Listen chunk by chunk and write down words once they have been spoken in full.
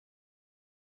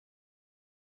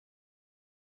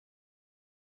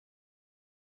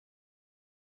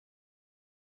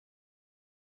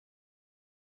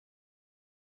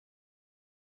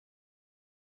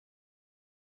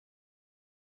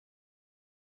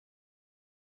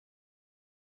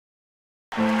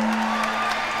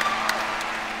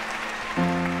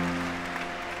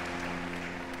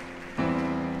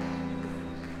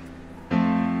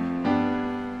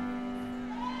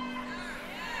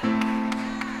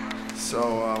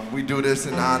So we do this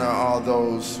in honor of all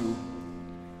those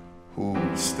who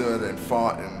stood and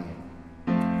fought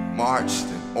and marched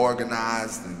and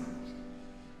organized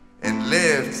and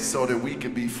lived so that we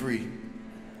could be free.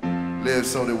 Lived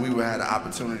so that we would have the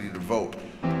opportunity to vote.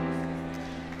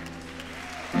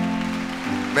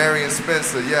 Marion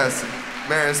Spencer, yes,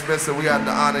 Marion Spencer, we have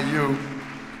to honor you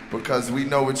because we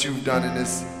know what you've done in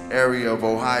this area of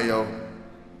Ohio.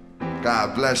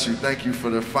 God bless you. Thank you for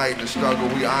the fight and the struggle.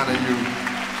 We honor you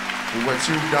for what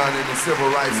you've done in the civil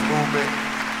rights movement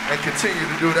and continue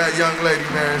to do that, young lady,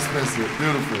 Marion Spencer.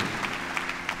 Beautiful.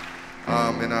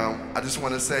 I just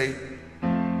want to say,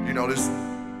 you know,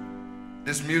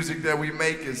 this music that we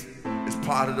make is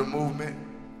part of the movement,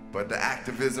 but the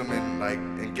activism and like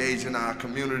engaging our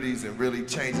communities and really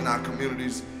changing our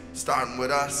communities, starting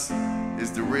with us,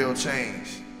 is the real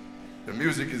change. The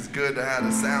music is good to have the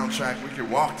soundtrack. We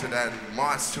can walk to that and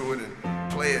march to it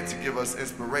and play it to give us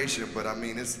inspiration, but I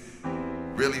mean, it's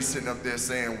really sitting up there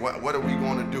saying, what are we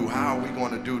going to do? How are we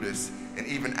going to do this? And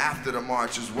even after the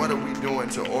marches, what are we doing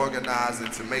to organize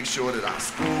and to make sure that our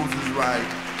schools is right,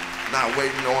 not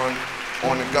waiting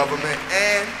on the government?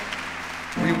 And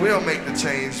we will make the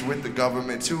change with the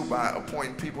government too by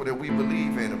appointing people that we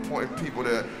believe in, appointing people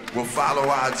that will follow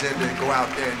our agenda and go out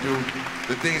there and do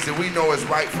the things that we know is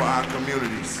right for our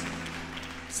communities.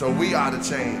 So we are the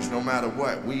change, no matter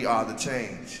what, we are the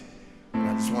change. And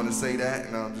I just want to say that,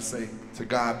 and I'll just say, to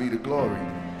God be the glory.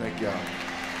 Thank y'all.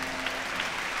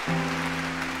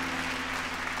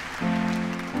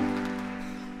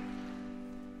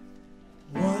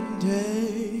 One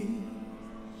day,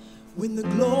 when the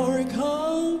glory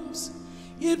comes,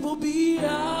 it will be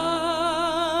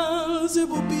ours, it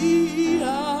will be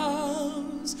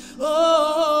ours.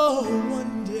 Oh,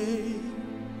 one day,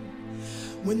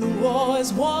 when the war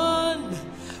is won,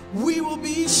 we will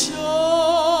be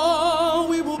sure,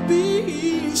 we will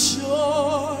be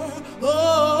sure.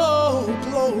 Oh,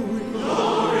 glory,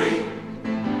 glory,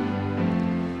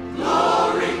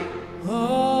 glory,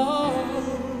 oh,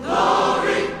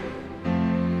 glory,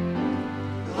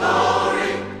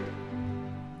 glory.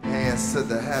 Hands to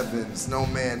the heavens, no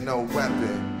man, no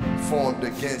weapon formed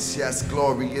against, yes,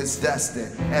 glory is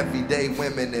destined. Everyday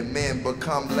women and men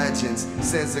become legends.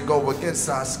 Sins that go against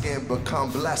our skin become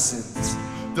blessings.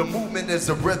 The movement is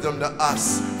a rhythm to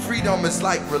us. Freedom is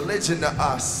like religion to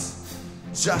us.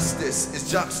 Justice is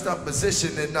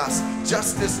juxtaposition in us.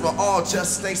 Justice for all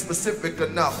just ain't specific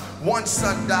enough. One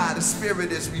son died, the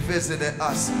spirit is revisiting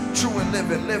us. True and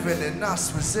living in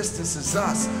us. Resistance is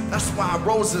us. That's why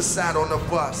Rosa sat on the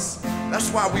bus. That's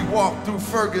why we walk through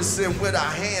Ferguson with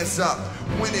our hands up.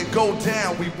 When it go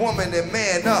down, we woman and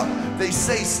man up. They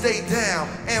say stay down,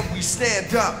 and we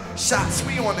stand up. Shots,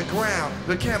 we on the ground,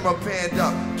 the camera panned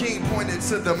up. King pointed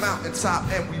to the mountaintop,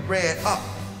 and we ran up.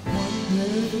 One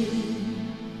day,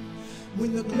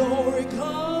 when the glory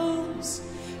comes,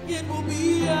 it will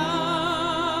be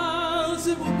ours,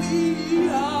 it will be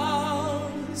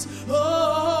ours.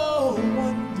 Oh,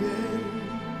 one day,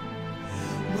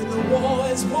 when the war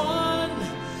is won,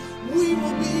 we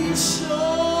will be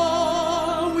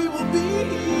sure, we will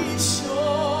be sure.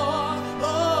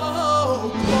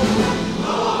 Oh,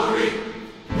 glory,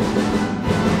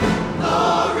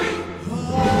 glory, glory, oh,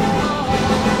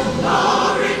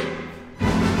 glory,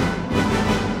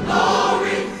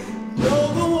 glory. No,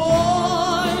 the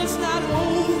war is not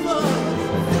over,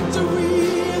 victory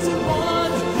isn't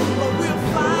won, but we'll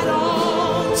fight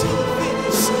on to the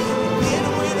finish, and then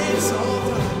when it's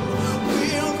over,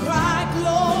 we'll cry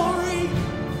glory,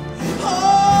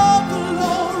 oh,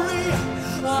 glory,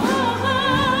 oh,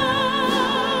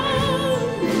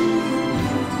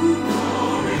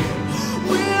 glory.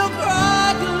 We'll cry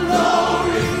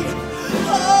glory,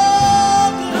 oh,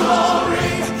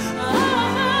 glory,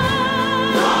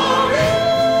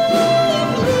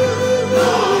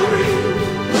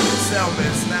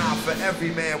 Selma's now for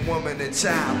every man, woman, and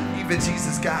child. Even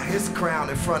Jesus got his crown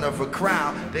in front of a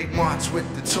crowd. They march with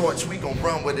the torch, we gon'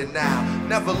 run with it now.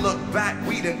 Never look back,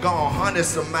 we done gone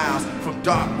hundreds of miles. From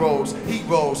dark roads, he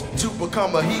rose to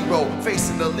become a hero.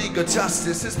 Facing the League of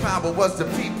Justice, his power was the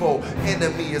people.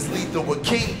 Enemy is lethal, a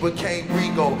king became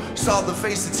regal. Saw the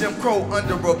face of Jim Crow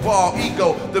under a bald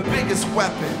ego. The biggest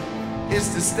weapon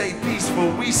is to stay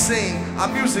peaceful. We sing, our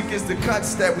music is the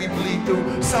cuts that we bleed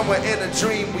through. Somewhere in a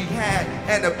dream we had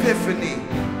an epiphany.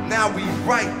 Now we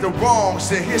right the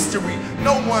wrongs in history.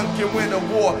 No one can win a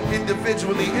war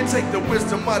individually. It take the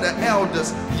wisdom of the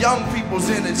elders, young people's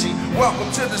energy. Welcome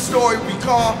to the story we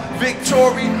call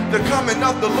victory. The coming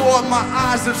of the Lord, my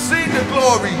eyes have seen the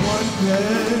glory. One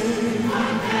day,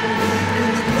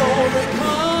 when the glory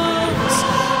comes,